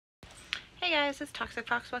guys, it's Toxic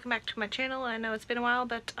Fox. Welcome back to my channel. I know it's been a while,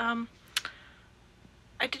 but I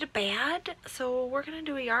did a bad, so we're gonna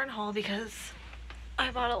do a yarn haul because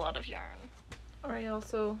I bought a lot of yarn. Alright,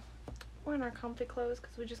 also we're in our comfy clothes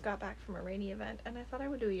because we just got back from a rainy event, and I thought I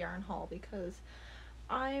would do a yarn haul because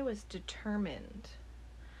I was determined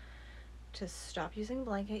to stop using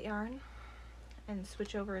blanket yarn and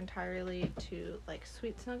switch over entirely to like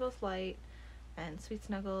Sweet Snuggles Light and Sweet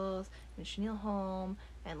Snuggles and Chenille Home,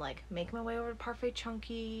 and like make my way over to Parfait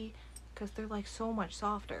Chunky because they're like so much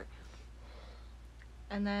softer.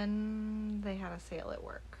 And then they had a sale at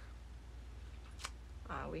work.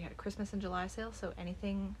 We had a Christmas and July sale, so any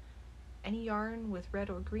yarn with red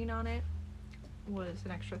or green on it was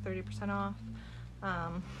an extra 30% off.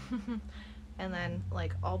 And then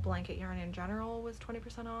like all blanket yarn in general was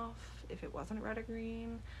 20% off if it wasn't red or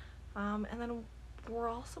green. And then we're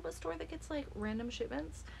also a store that gets like random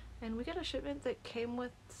shipments, and we got a shipment that came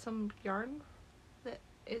with some yarn that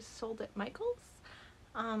is sold at Michael's.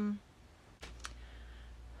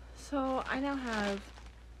 So I now have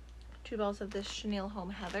 2 balls of this Chenille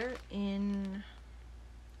Home Heather in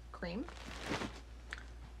cream.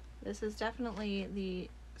 This is definitely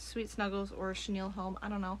the Sweet Snuggles or Chenille Home, I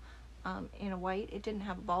don't know, in a white. It didn't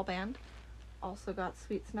have a ball band. Also got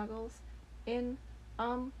Sweet Snuggles in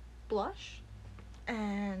blush,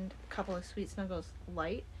 and a couple of Sweet Snuggles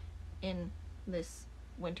Light in this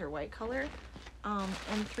winter white color,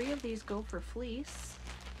 and 3 of these go for fleece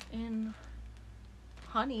in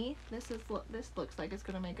honey. This looks like it's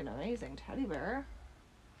gonna make an amazing teddy bear,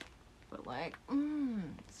 but like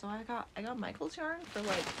so I got Michael's yarn for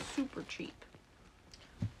like super cheap.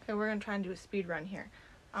 Okay, we're gonna try and do a speed run here.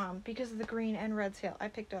 Because of the green and red sale, I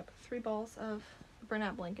picked up 3 balls of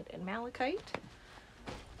Bernat Blanket in Malachite.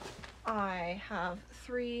 I have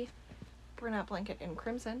 3 Bernat Blanket in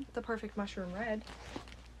Crimson, the perfect mushroom red.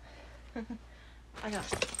 I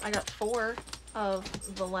got 4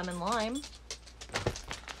 of the Lemon Lime,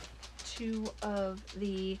 2 of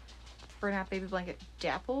the Bernat Baby Blanket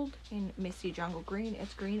Dappled in Misty Jungle Green.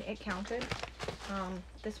 It's green, it counted.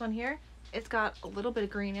 This one here, it's got a little bit of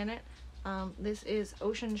green in it. This is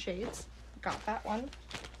Ocean Shades, got that one.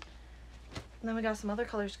 And then we got some other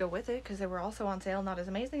colors to go with it because they were also on sale. Not as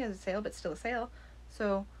amazing as a sale, but still a sale.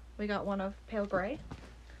 So we got one of Pale Gray.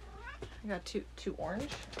 I got two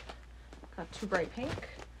orange. Got 2 bright pink.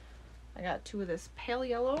 I got 2 of this pale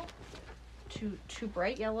yellow. 2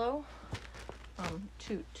 bright yellow.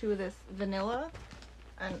 2 of this vanilla.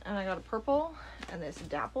 And I got a purple and this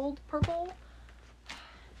dappled purple.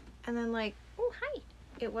 And then like, oh hi!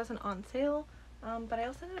 It wasn't on sale, but I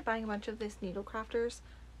also ended up buying a bunch of this Needle Crafters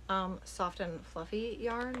soft and fluffy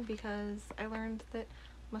yarn because I learned that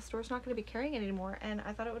my store's not going to be carrying it anymore, and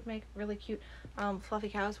I thought it would make really cute fluffy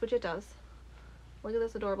cows, which it does. Look at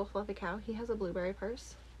this adorable fluffy cow. He has a blueberry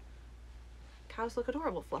purse. Cows look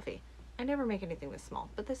adorable fluffy. I never make anything this small,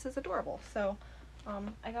 but this is adorable. So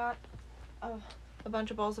I got a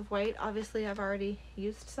bunch of balls of white. Obviously I've already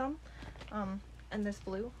used some, and this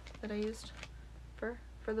blue that I used for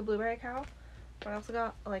the blueberry cow. But I also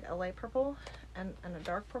got like a light purple and a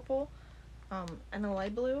dark purple, and a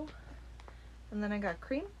light blue, and then I got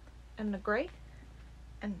cream and a gray,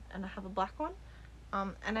 and I have a black one,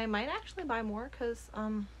 and I might actually buy more because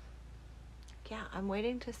yeah, I'm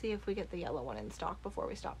waiting to see if we get the yellow one in stock before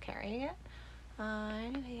we stop carrying it.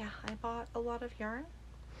 Anyway, yeah, I bought a lot of yarn,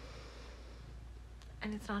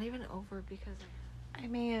 and it's not even over because I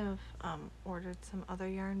may have ordered some other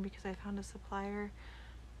yarn because I found a supplier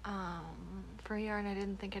for yarn I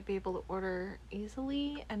didn't think I'd be able to order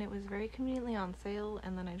easily, and it was very conveniently on sale.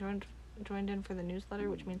 And then I joined in for the newsletter,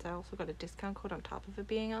 which means I also got a discount code on top of it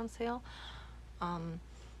being on sale.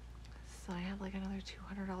 So I have like another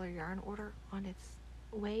 $200 yarn order on its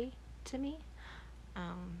way to me.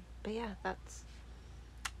 But yeah,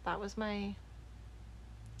 that was my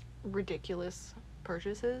ridiculous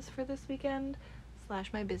purchases for this weekend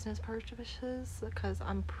 / my business purchases, because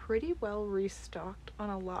I'm pretty well restocked on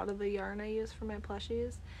a lot of the yarn I use for my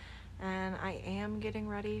plushies, and I am getting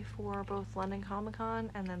ready for both London Comic Con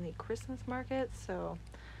and then the Christmas market, so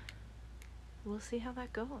we'll see how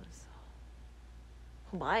that goes.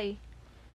 Bye.